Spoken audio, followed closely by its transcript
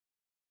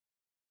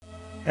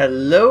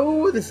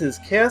Hello, this is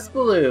Chaos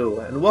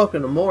Blue, and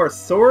welcome to more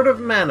Sword of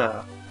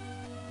Mana.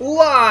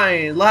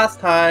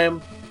 Last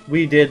time,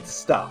 we did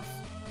stuff.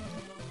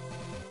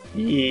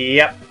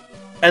 Yep.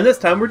 And this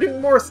time we're doing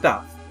more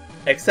stuff.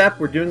 Except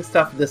we're doing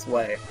stuff this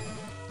way.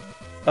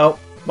 Oh,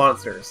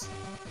 monsters.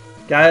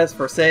 Gaia's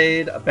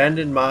Crusade,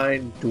 Abandoned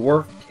Mine,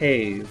 Dwarf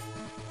Cave,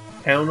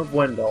 Town of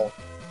Wendell.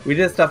 We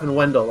did stuff in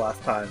Wendell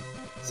last time.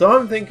 So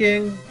I'm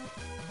thinking,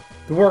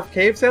 Dwarf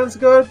Cave sounds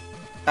good?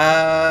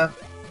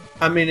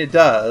 I mean it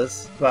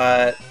does,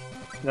 but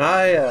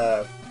okay,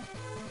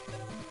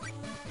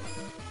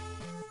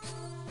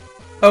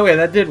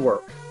 that did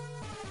work.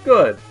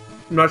 Good.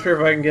 I'm not sure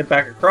if I can get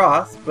back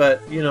across,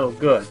 but, you know,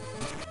 good.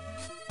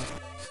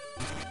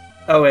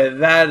 Okay,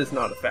 that is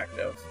not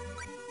effective.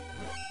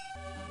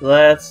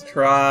 Let's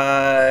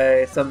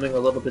try something a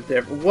little bit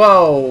different.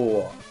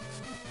 Whoa!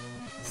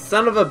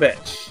 Son of a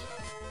bitch.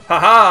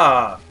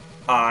 Haha!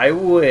 I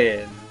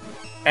win.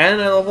 And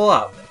I level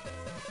up.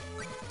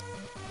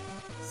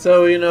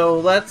 So, you know,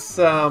 let's,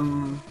 I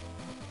want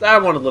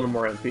a little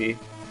more MP.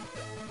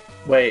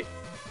 Wait.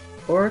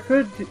 Or I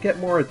could get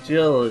more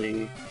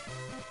agility.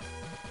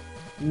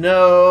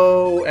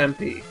 No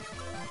MP.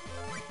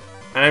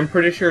 I'm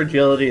pretty sure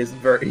agility is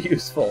very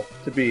useful,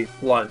 to be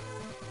blunt.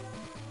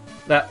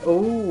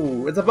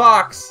 Ooh, it's a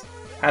box!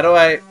 How do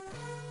I...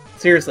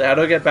 Seriously, how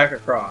do I get back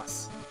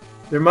across?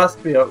 There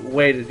must be a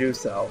way to do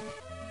so.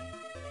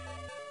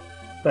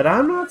 But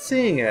I'm not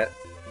seeing it.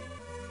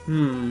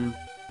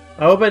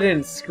 I hope I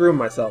didn't screw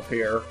myself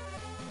here.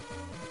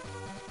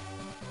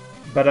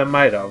 But I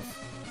might have.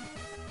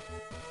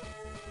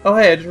 Oh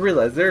hey, I just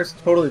realized there's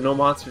totally no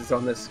monsters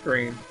on this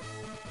screen.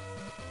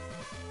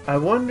 I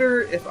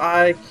wonder if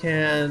I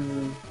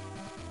can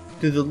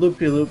do the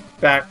loop-de-loop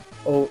back.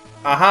 Oh,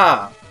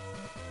 aha!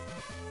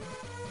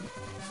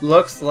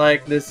 Looks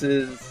like this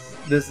is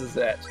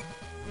it.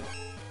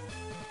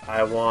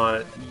 I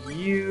want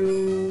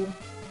you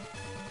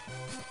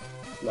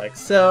like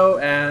so,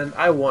 and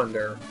I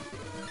wonder.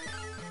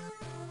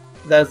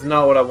 That's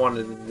not what I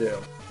wanted to do.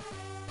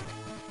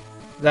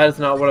 That is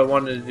not what I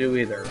wanted to do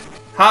either.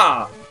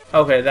 Ha!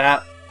 Okay,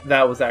 that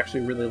was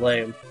actually really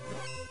lame.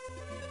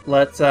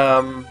 Let's,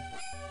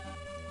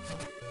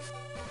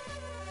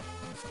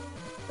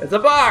 It's a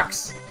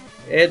box!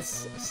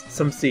 It's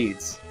some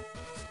seeds.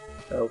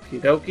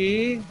 Okie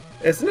dokie.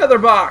 It's another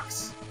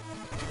box!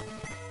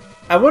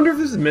 I wonder if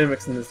there's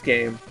mimics in this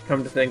game,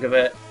 come to think of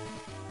it.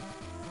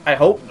 I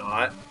hope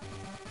not.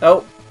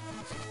 Oh.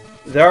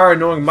 There are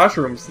annoying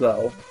mushrooms,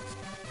 though.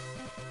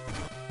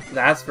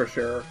 That's for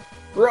sure.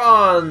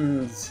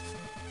 Bronze!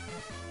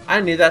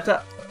 I need that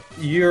to...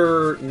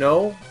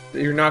 No?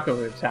 You're not going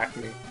to attack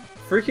me.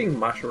 Freaking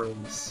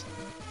mushrooms.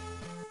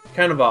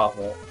 Kind of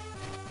awful.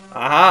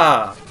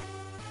 Aha!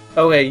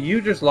 Okay,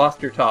 you just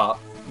lost your top.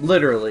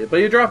 Literally. But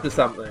you dropped to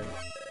something.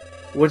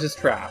 Which is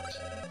trapped.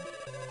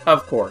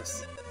 Of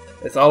course.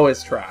 It's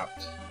always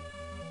trapped.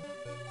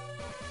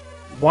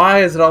 Why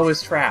is it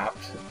always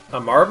trapped?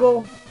 A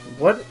marble?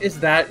 What is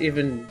that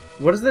even...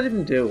 What does that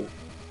even do?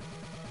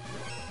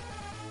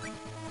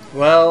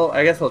 Well,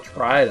 I guess I'll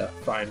try to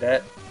find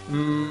it.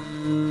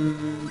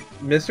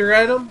 Mystery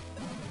item?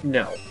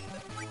 No.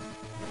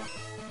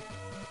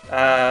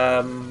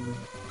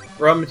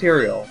 Raw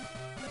material.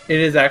 It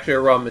is actually a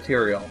raw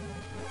material.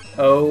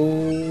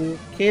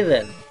 Okay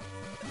then.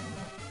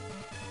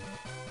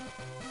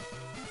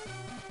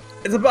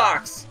 It's a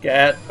box!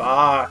 Get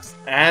box!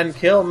 And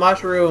kill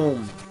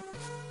mushroom!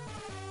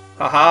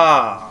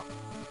 Haha!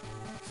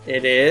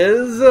 It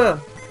is...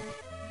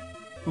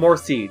 more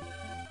seed.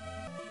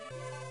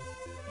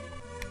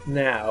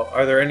 Now,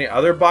 are there any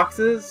other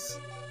boxes?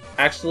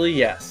 Actually,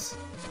 yes.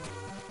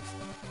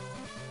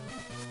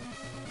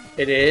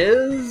 It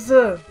is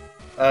a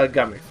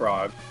gummy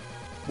frog,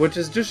 which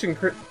is just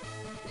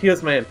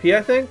heals my MP,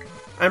 I think?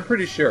 I'm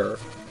pretty sure.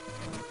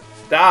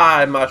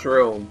 Die,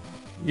 mushroom!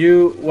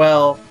 You,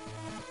 well,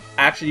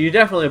 actually, you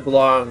definitely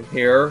belong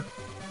here.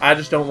 I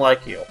just don't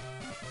like you.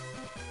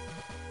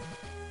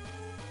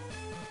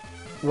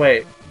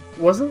 Wait,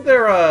 wasn't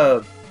there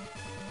a...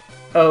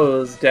 Oh, it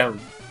was down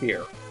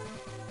here.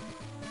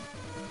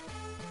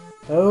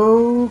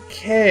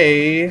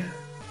 Okay.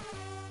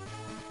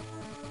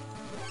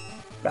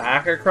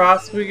 Back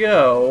across we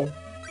go.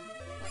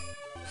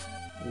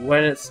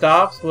 When it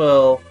stops,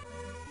 well...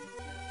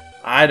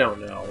 I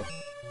don't know.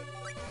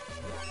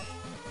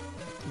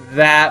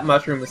 That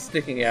mushroom is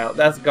sticking out.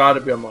 That's gotta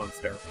be a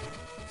monster.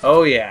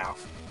 Oh yeah.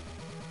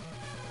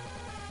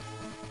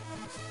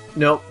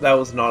 Nope, that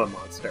was not a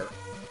monster.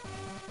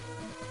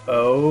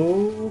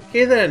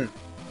 Okay then.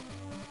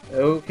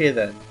 Okay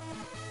then.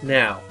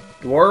 Now,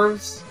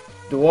 dwarves?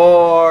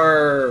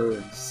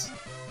 Dwarves!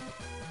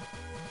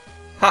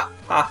 Ha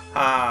ha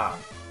ha!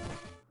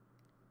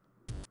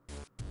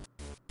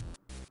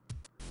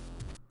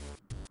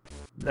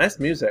 Nice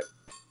music.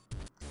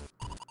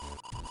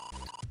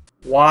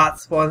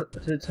 Watts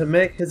wanted to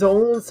make his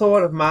own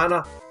sword of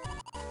mana.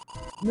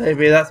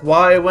 Maybe that's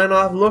why he went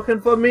off looking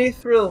for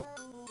Mithril.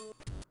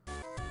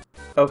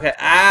 Okay,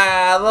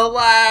 the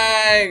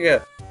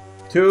lag!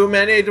 Too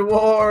many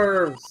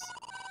dwarves!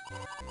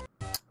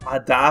 A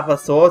dapper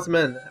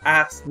swordsman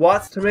asked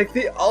Watts to make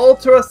the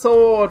Ultra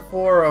Sword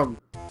for him.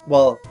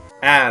 Well,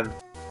 and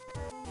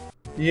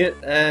I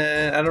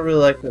don't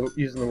really like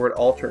using the word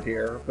ultra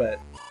here, but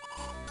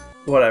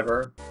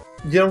whatever.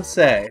 You don't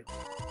say.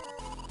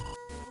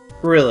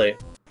 Really.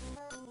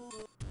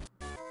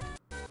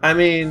 I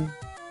mean,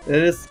 it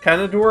is kind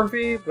of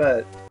dwarfy,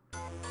 but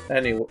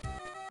anyway.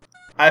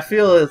 I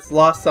feel it's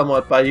lost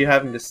somewhat by you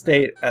having to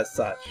state as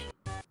such.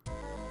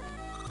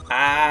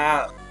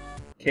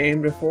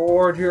 Came to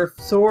forge your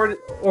sword,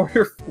 or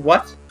your...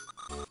 what?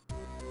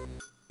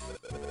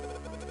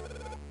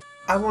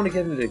 I want to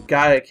get into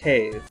Gaia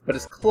Cave, but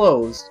it's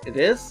closed. It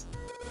is?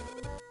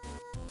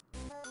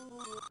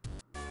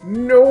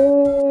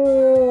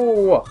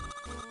 No!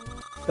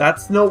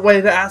 That's no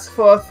way to ask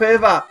for a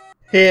favor,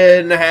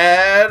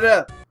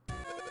 Pinhead!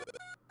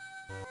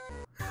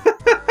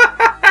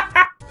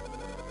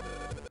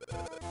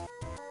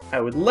 I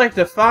would like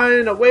to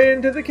find a way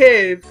into the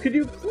cave. Could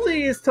you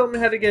please tell me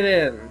how to get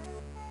in?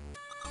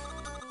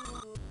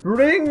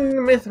 Bring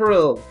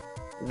Mithril.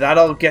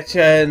 That'll get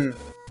you in.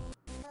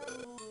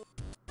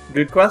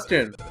 Good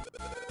question.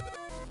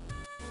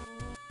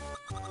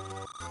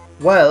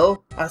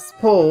 Well, I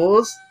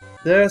suppose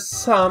there's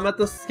some at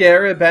the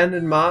scary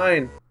abandoned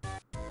mine.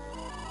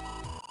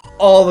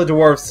 All the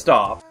dwarves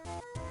stop.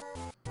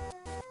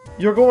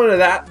 You're going to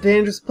that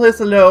dangerous place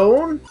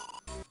alone?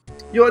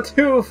 You're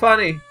too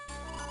funny.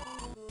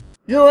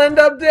 You'll end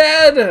up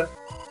dead!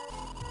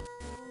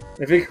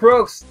 If he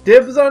croaks,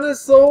 dibs on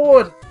his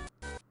sword!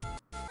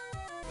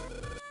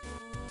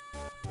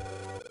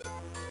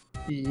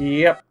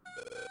 Yep.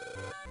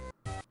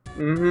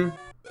 Mm-hmm.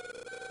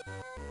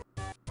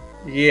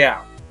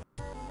 Yeah.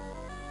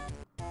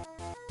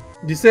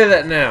 You say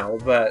that now,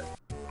 but...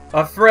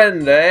 a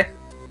friend, eh?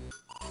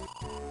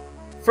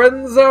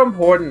 Friends are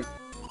important.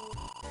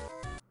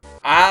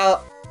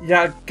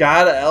 You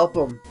gotta help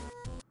them.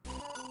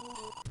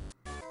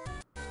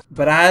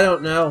 But I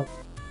don't know.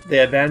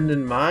 The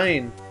abandoned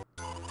mine.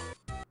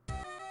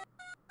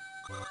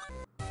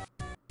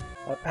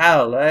 A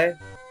pal, eh?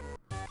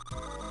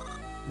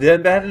 The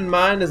abandoned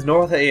mine is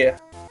north of here.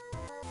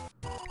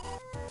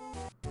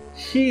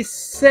 He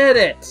said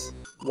it!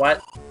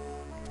 What?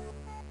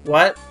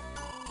 What?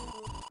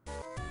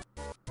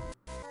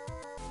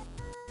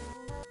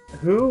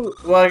 Who?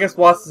 Well, I guess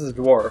Watts is a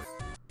dwarf.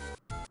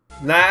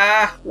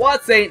 Nah,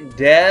 Watts ain't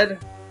dead.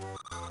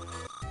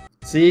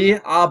 See,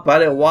 our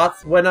buddy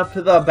Watts went up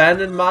to the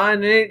abandoned mine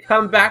and ain't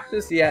come back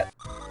just yet.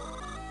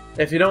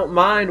 If you don't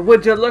mind,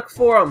 would you look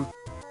for him?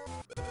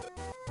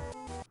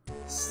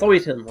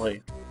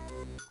 Certainly.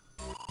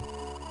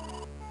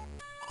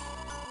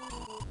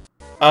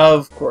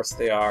 Of course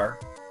they are.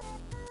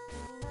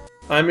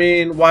 I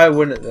mean, why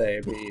wouldn't they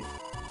be?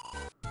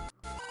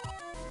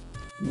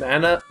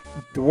 Mana?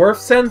 Dwarf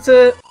sense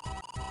it?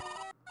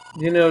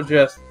 You know,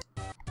 just...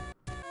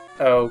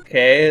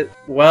 okay,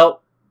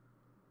 well...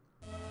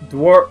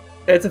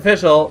 it's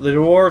official, the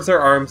dwarves are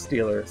arms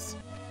stealers.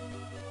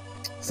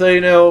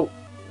 So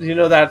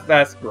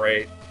that's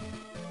great.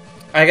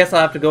 I guess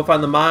I'll have to go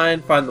find the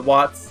mine, find the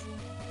Watts.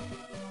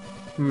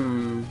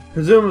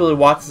 Presumably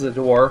Watts is a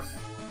dwarf.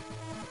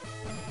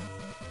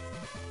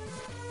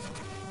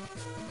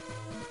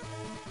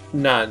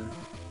 None.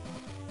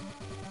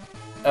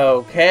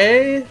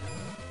 Okay.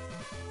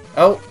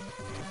 Oh,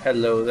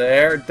 hello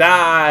there.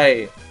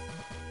 Die!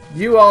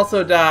 You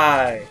also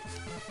die!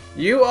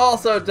 You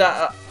also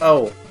die!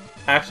 Oh,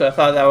 actually I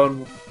thought that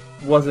one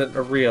wasn't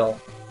a real.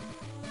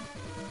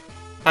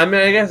 I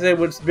mean, I guess it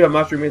would be a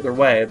mushroom either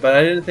way, but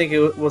I didn't think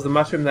it was a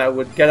mushroom that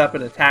would get up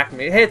and attack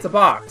me. Hey, it's a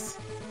box!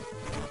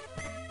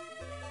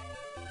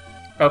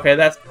 Okay,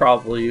 that's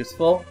probably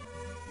useful.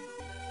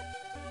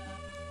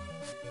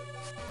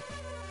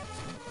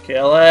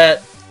 Kill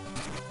it!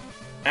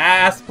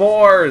 Ah,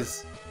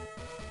 spores!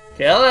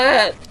 Kill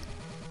it!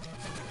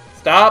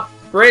 Stop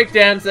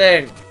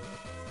breakdancing!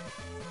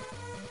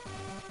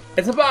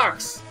 It's a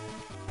box!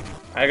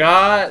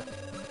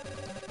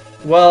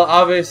 Well,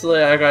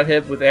 obviously I got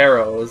hit with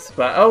arrows,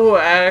 but oh,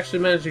 I actually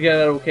managed to get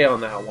it okay on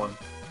that one.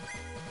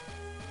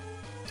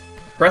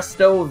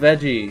 Presto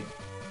Veggie.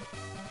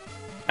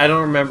 I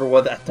don't remember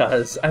what that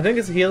does. I think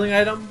it's a healing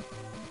item?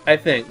 I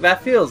think.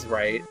 That feels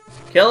right.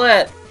 Kill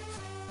it!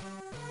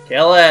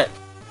 Kill it!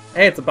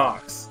 Hey, it's a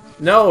box.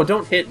 No,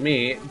 don't hit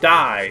me.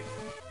 Die.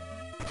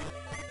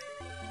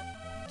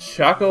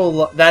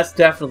 Choco... that's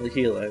definitely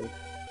healing.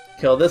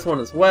 Kill this one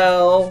as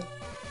well.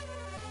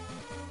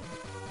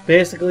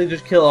 Basically,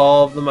 just kill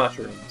all of the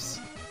mushrooms.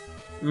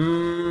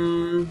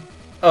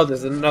 Oh,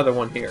 there's another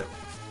one here.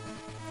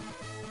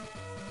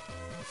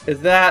 Is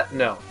that...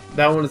 no.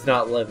 That one is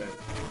not living.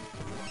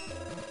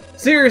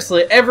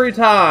 Seriously, every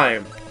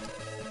time!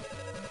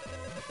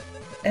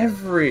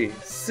 Every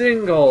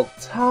single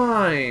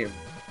time!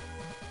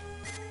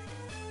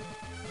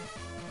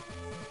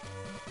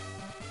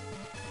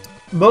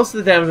 Most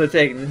of the damage I've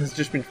taken has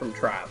just been from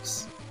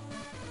traps.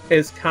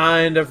 It's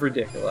kind of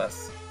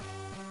ridiculous.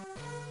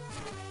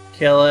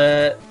 Kill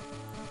it.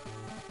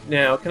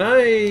 Now, can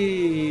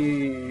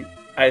I...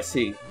 I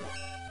see.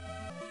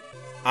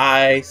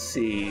 I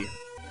see.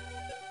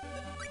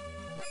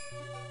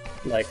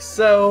 Like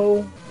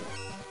so.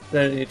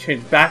 Then you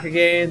change back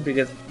again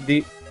because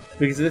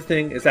this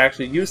thing is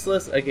actually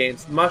useless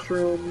against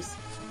mushrooms.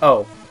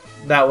 Oh,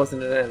 that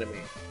wasn't an enemy.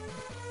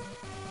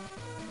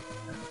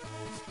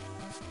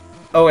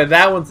 Oh, and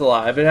that one's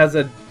alive. It has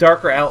a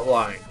darker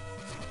outline.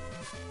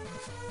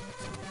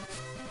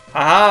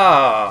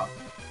 Ah!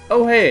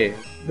 Oh, hey,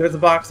 there's a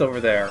box over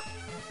there.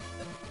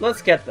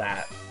 Let's get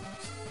that.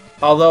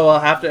 Although I'll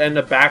have to end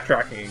up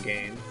backtracking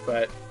again,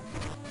 but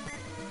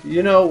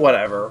you know,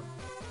 whatever.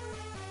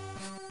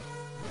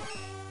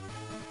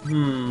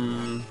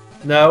 No,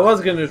 I was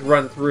gonna just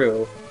run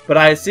through, but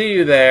I see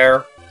you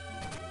there.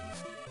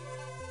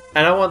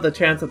 And I want the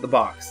chance at the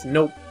box.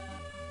 Nope.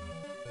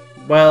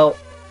 Well,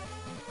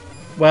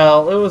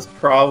 it was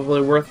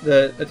probably worth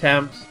the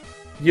attempt.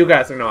 You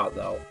guys are not,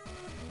 though.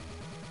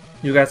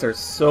 You guys are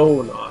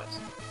so not.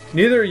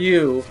 Neither are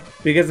you,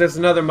 because there's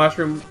another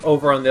mushroom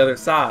over on the other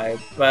side,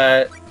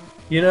 but,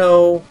 you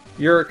know,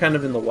 you're kind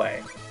of in the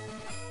way.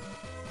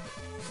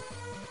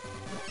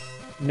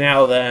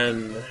 Now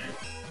then...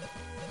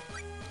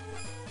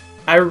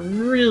 I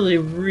really,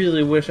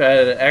 really wish I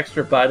had an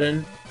extra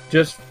button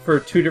just for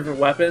 2 different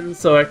weapons,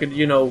 so I could,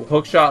 you know,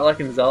 hookshot like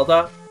in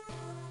Zelda,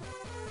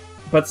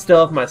 but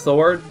still have my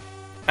sword.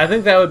 I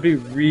think that would be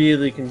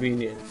really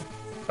convenient.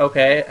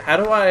 Okay, how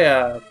do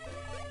I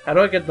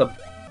get the...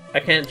 I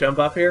can't jump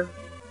up here?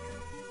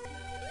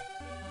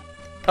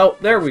 Oh,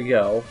 there we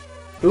go.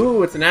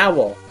 Ooh, it's an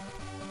owl.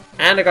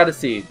 And I got a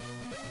seed.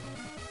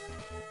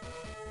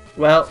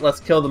 Well, let's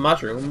kill the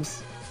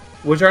mushrooms,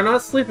 which are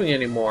not sleeping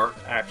anymore,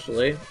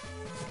 actually.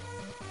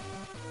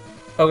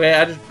 Okay,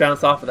 I just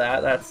bounced off of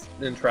that. That's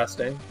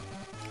interesting.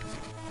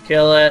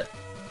 Kill it.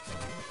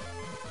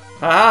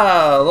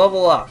 Ah,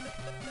 level up.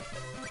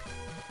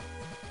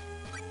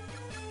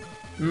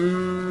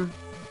 You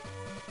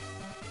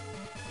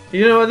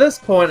know, at this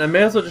point, I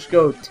may as well just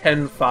go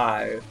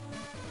 10-5.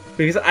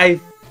 Because I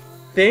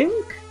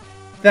think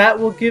that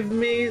will give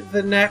me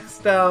the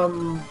next,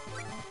 no,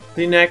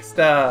 I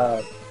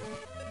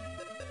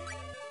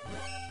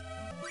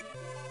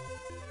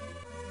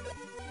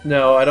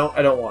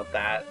don't want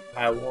that.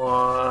 I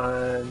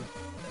want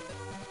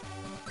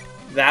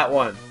that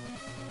one.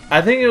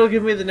 I think it'll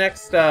give me the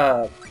next,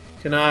 the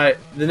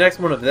next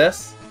one of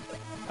this.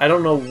 I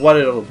don't know what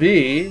it'll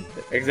be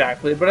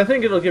exactly, but I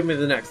think it'll give me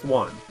the next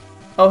one.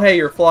 Oh, hey,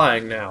 you're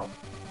flying now.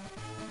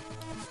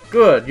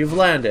 Good, you've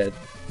landed.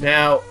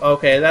 Now,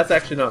 okay, that's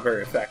actually not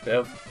very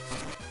effective.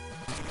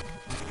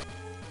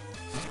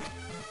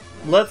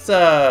 Let's,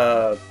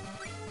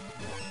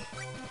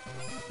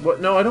 what?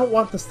 No, I don't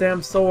want the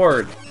stamp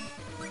sword.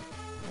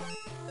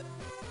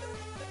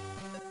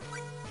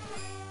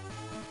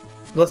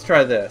 Let's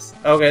try this.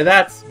 Okay,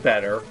 that's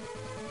better.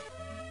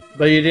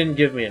 But you didn't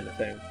give me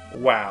anything.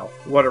 Wow,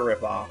 what a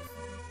ripoff.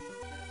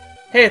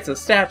 Hey, it's a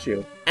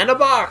statue. And a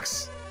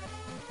box!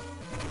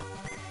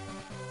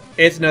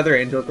 It's another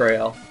Angel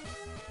Grail.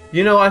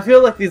 You know, I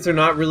feel like these are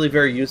not really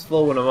very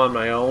useful when I'm on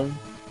my own.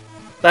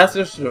 That's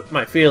just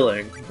my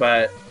feeling,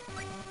 but...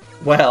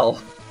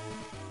 well...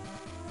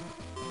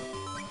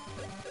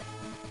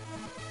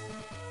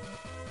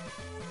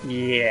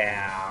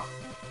 yeah...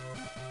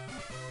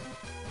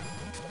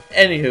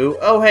 Anywho,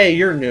 oh hey,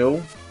 you're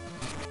new.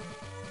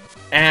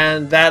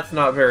 And that's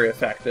not very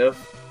effective.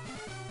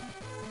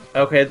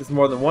 Okay, there's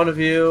more than one of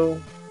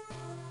you.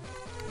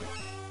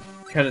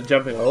 Kind of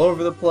jumping all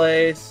over the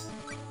place.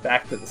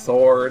 Back to the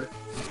sword.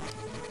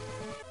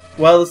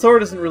 Well, the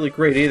sword isn't really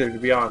great either, to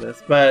be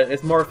honest, but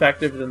it's more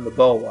effective than the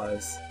bow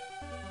was.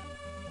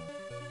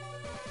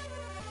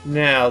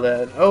 Now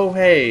then, oh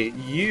hey,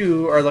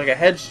 you are like a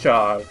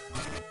hedgehog.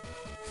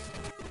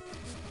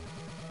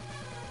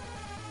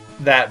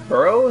 That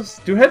burrows?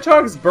 Do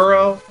hedgehogs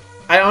burrow?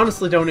 I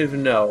honestly don't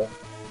even know.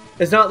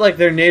 It's not like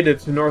they're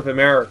native to North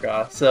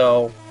America,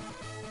 so...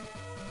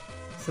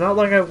 it's not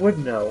like I would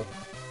know.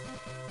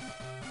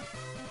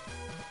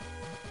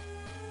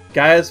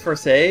 Gaia's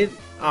First Aid?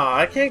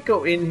 Aw, I can't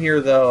go in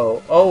here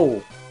though.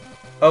 Oh!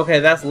 Okay,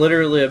 that's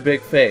literally a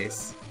big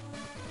face.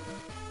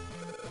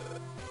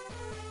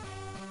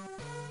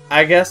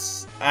 I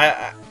guess...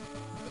 I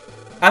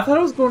thought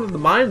I was going to the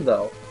mine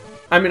though.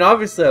 I mean,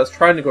 obviously I was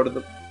trying to go to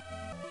the...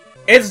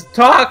 It's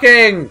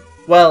talking!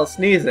 Well,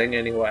 sneezing,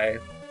 anyway.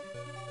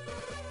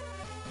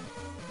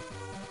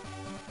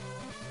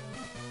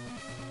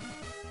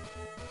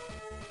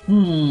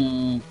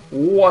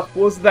 What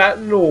was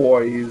that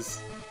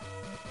noise?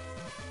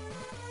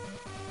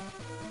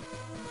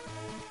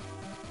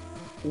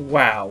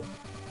 Wow.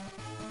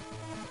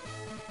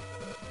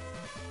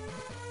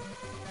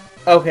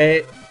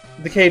 Okay,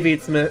 the cave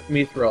eats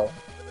mithril.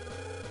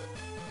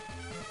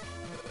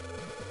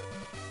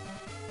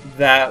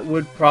 That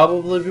would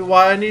probably be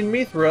why I need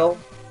mithril.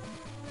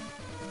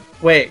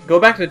 Wait, go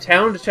back to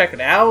town to check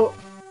it out?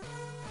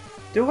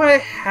 Do I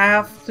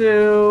have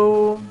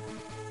to?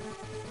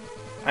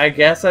 I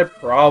guess I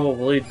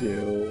probably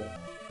do.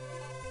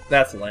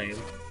 That's lame.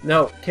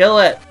 No, kill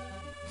it!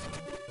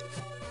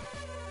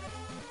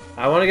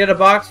 I want to get a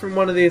box from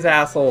one of these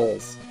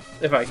assholes.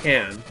 If I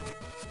can.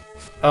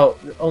 Oh,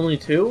 only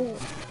 2?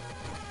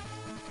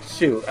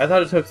 Shoot, I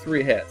thought it took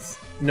 3 hits.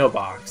 No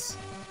box.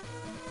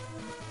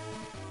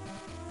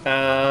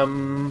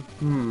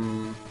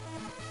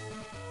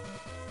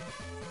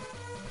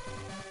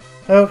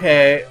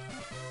 Okay.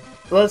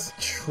 Let's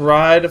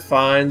try to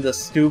find the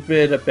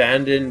stupid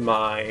abandoned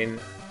mine.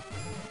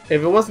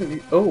 If it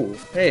wasn't... Oh,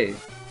 hey.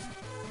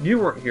 You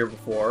weren't here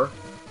before.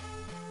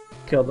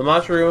 Kill the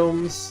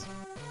mushrooms.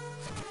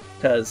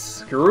 Because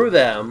screw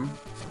them.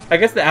 I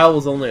guess the owl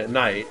was only at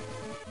night.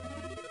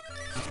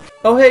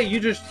 Oh, hey, you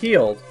just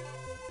healed.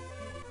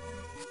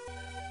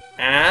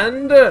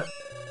 And...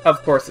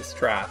 of course it's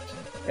trapped.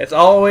 It's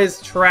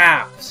always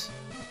trapped.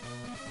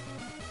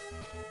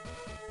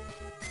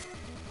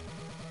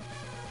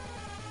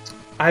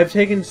 I've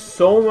taken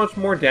so much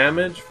more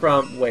damage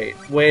from...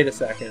 Wait a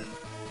second.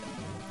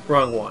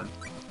 Wrong one.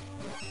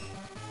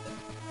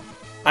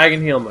 I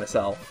can heal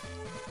myself.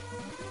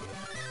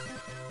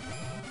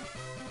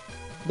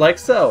 Like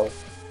so.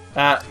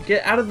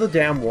 Get out of the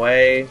damn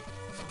way.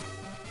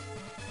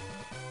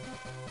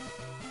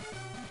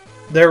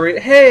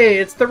 Hey,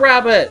 it's the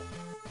rabbit!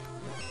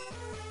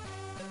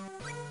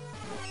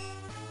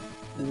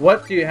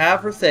 What do you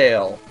have for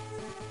sale?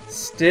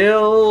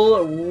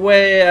 Still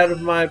way out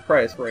of my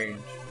price range.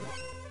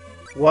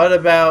 What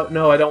about...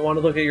 No, I don't want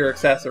to look at your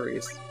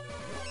accessories.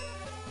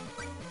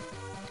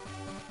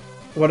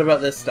 What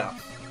about this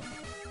stuff?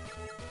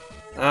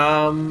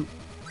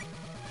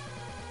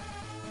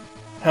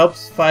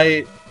 Helps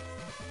fight...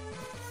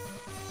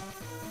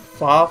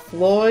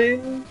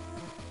 Fafloin?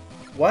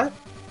 What?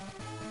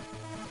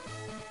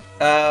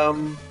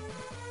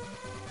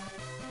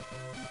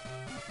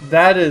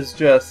 That is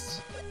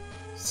just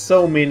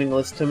so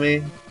meaningless to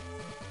me.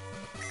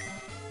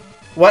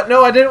 What?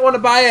 No, I didn't want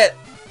to buy it!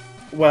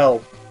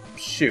 Well,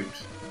 shoot.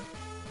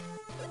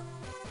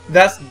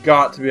 That's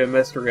got to be a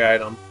mystery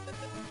item.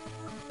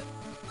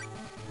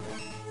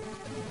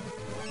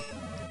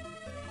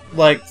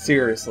 Like,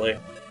 seriously.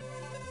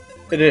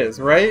 It is,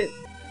 right?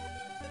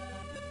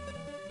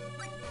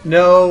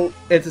 No,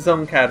 it's its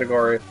own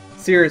category.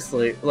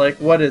 Seriously, like,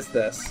 what is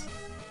this?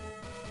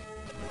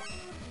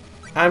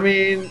 I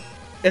mean,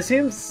 it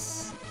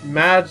seems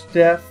Maj,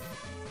 Def,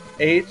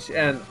 H,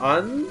 and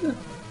Und?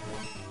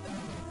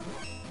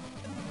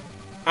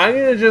 I'm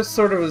gonna just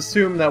sort of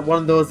assume that one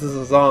of those is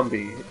a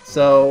zombie,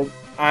 so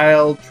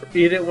I'll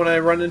eat it when I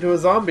run into a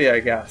zombie,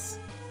 I guess.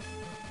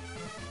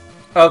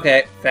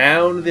 Okay,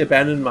 found the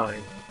abandoned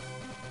mine.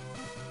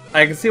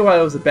 I can see why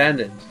it was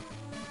abandoned.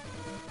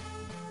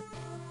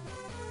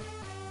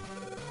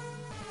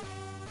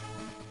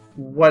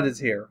 What is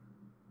here?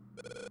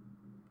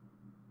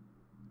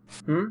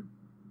 Hmm?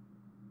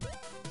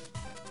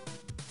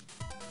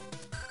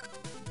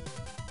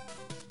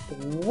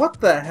 What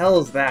the hell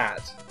is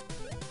that?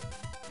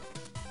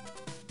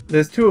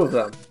 There's 2 of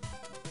them.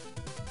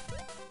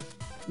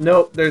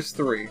 Nope, there's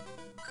 3.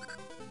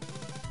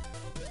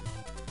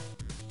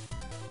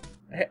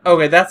 Hey,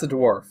 okay, that's a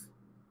dwarf.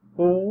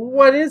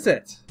 What is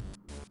it?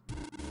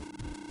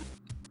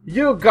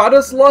 You got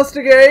us lost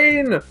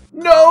again!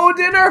 No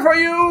dinner for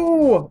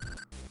you!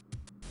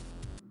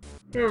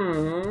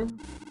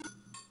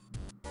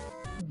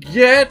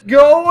 Get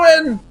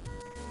going!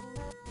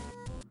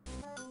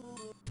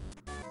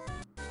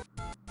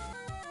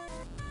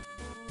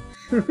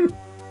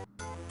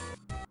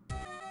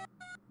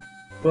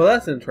 Well,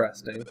 that's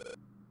interesting.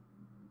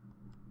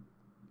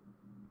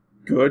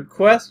 Good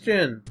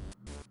question.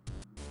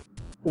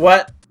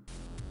 What?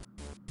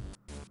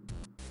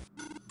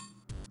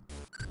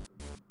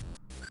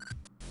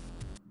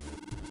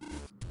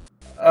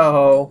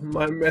 Oh,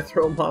 my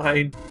mithril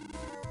mine.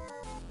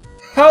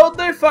 How'd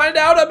they find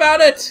out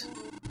about it?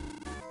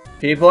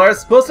 People are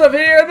supposed to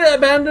fear the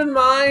abandoned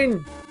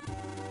mine.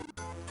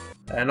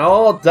 And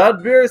all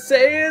Dudbeer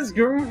say is...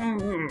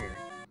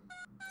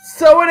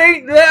 So it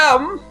ain't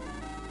them!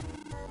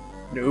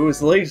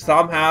 News leaked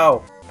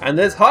somehow, and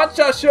this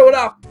hotshot showed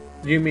up.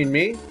 You mean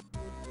me?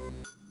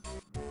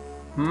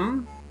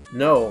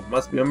 No,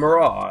 must be a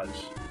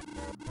mirage.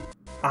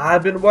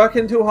 I've been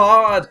working too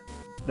hard.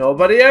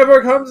 Nobody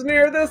ever comes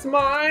near this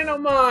mine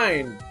of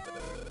mine.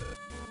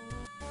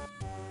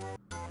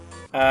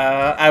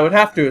 I would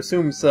have to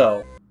assume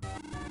so.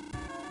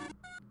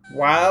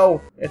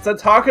 Wow, it's a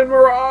talking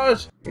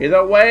mirage.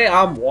 Either way,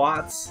 I'm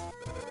Watts.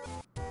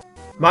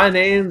 My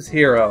name's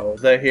Hero,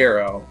 the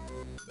Hero.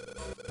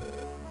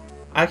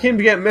 I came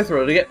to get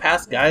Mithril to get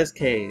past Guy's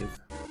Cave.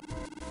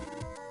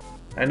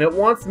 And it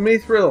wants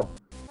Mithril.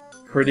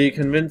 Pretty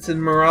convincing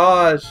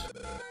mirage.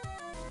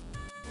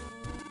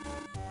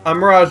 A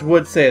mirage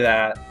would say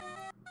that.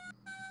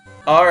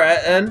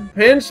 Alright then,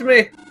 pinch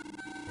me.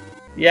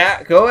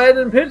 Yeah, go ahead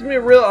and pinch me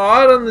real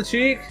hard on the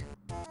cheek.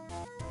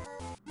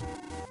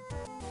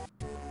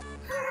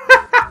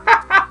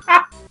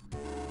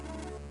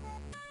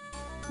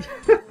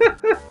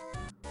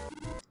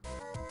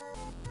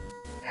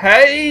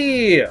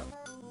 Hey!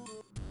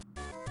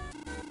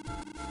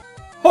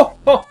 Ho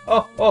ho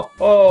ho ho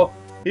ho!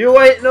 You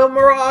ain't no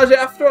mirage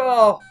after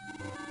all!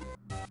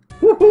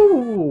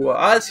 Woohoo!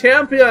 A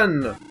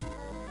champion!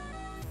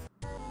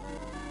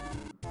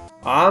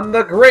 I'm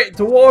the great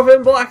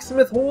dwarven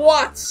blacksmith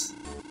Watts!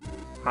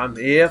 I'm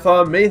here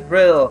for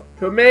Mithril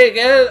to make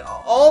an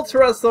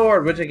Ultra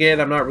Sword, which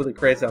again, I'm not really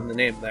crazy on the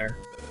name there.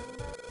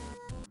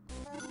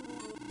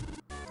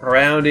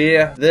 Around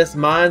here, this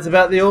mine's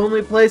about the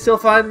only place you'll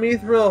find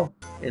Mithril.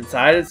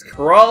 Inside it's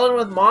crawling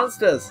with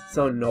monsters,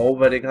 so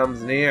nobody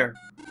comes near.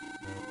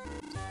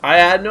 I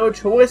had no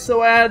choice,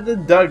 so I had the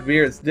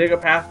Dugbeards dig a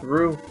path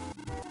through.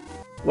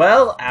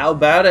 Well, how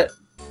about it?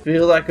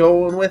 Feel like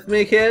going with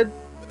me, kid?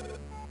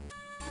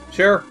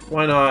 Sure,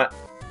 why not?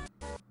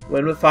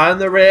 When we find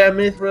the rare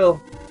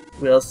Mithril,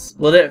 we'll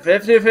split it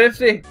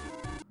 50-50.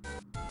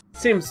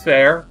 Seems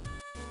fair.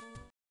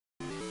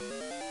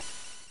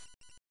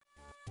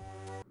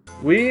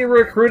 We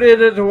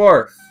recruited a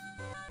dwarf.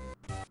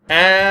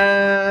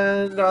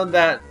 And on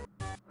that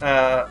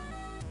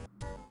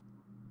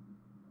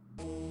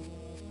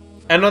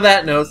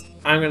note,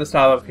 I'm going to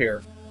stop up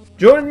here.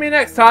 Join me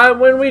next time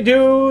when we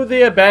do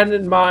the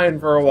abandoned mine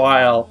for a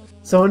while.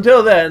 So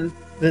until then,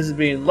 this has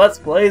been Let's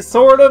Play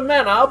Sword of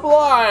Mana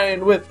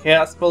Blind with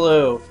Chaos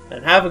Baloo.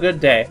 And have a good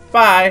day.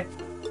 Bye!